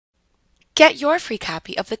Get your free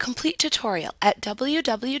copy of the complete tutorial at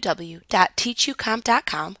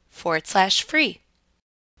www.teachucomp.com/free.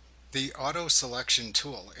 The Auto Selection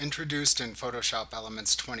tool, introduced in Photoshop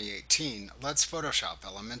Elements 2018, lets Photoshop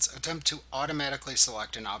Elements attempt to automatically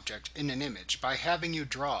select an object in an image by having you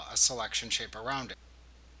draw a selection shape around it.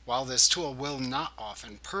 While this tool will not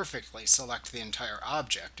often perfectly select the entire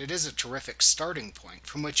object, it is a terrific starting point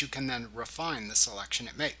from which you can then refine the selection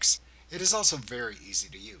it makes. It is also very easy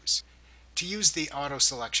to use. To use the Auto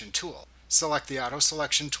Selection tool, select the Auto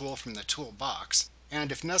Selection tool from the toolbox, and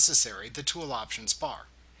if necessary, the Tool Options bar.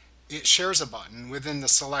 It shares a button within the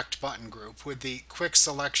Select button group with the Quick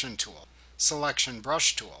Selection tool, Selection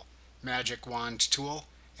Brush tool, Magic Wand tool,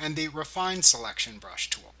 and the Refine Selection Brush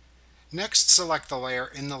tool. Next, select the layer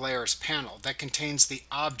in the Layers panel that contains the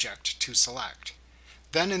object to select.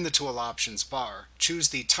 Then in the Tool Options bar, choose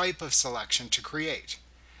the type of selection to create.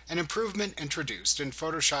 An improvement introduced in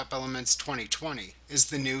Photoshop Elements 2020 is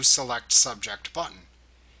the new Select Subject button.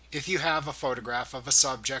 If you have a photograph of a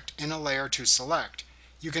subject in a layer to select,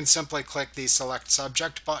 you can simply click the Select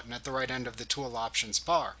Subject button at the right end of the Tool Options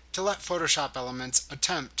bar to let Photoshop Elements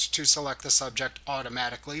attempt to select the subject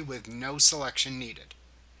automatically with no selection needed.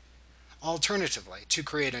 Alternatively, to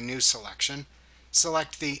create a new selection,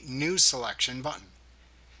 select the New Selection button.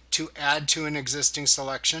 To add to an existing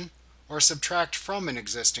selection or subtract from an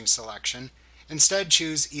existing selection, instead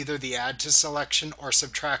choose either the Add to Selection or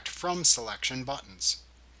Subtract from Selection buttons.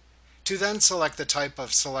 To then select the type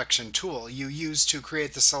of selection tool you use to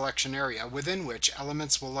create the selection area within which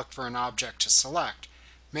Elements will look for an object to select,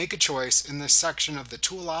 make a choice in the section of the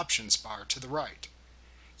Tool Options bar to the right.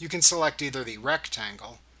 You can select either the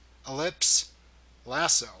Rectangle, Ellipse,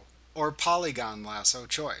 Lasso, or Polygon Lasso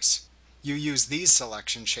choice. You use these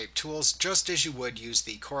selection shape tools just as you would use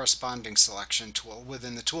the corresponding selection tool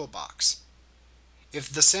within the toolbox. If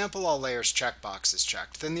the Sample All Layers checkbox is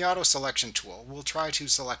checked, then the Auto Selection tool will try to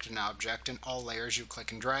select an object in all layers you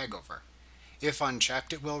click and drag over. If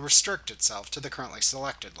unchecked, it will restrict itself to the currently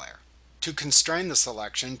selected layer. To constrain the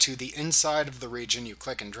selection to the inside of the region you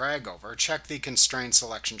click and drag over, check the Constrain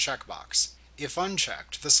Selection checkbox. If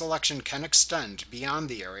unchecked, the selection can extend beyond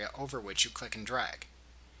the area over which you click and drag.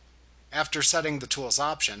 After setting the tool's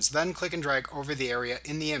options, then click and drag over the area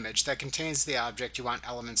in the image that contains the object you want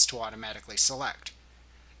Elements to automatically select.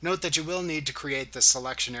 Note that you will need to create the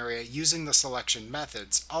selection area using the selection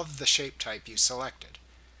methods of the shape type you selected.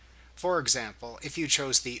 For example, if you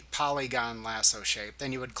chose the Polygon Lasso shape,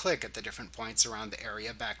 then you would click at the different points around the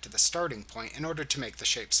area back to the starting point in order to make the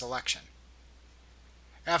shape selection.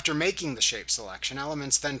 After making the shape selection,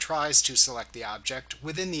 Elements then tries to select the object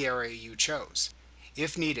within the area you chose.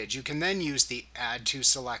 If needed, you can then use the Add to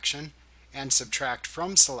Selection and Subtract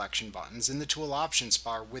from Selection buttons in the Tool Options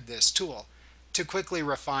bar with this tool to quickly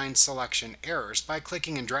refine selection errors by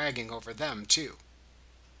clicking and dragging over them too.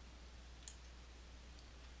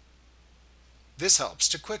 This helps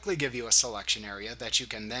to quickly give you a selection area that you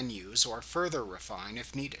can then use or further refine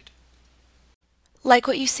if needed. Like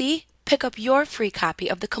what you see? Pick up your free copy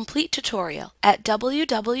of the complete tutorial at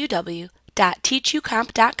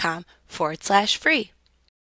www.teachucomp.com/free.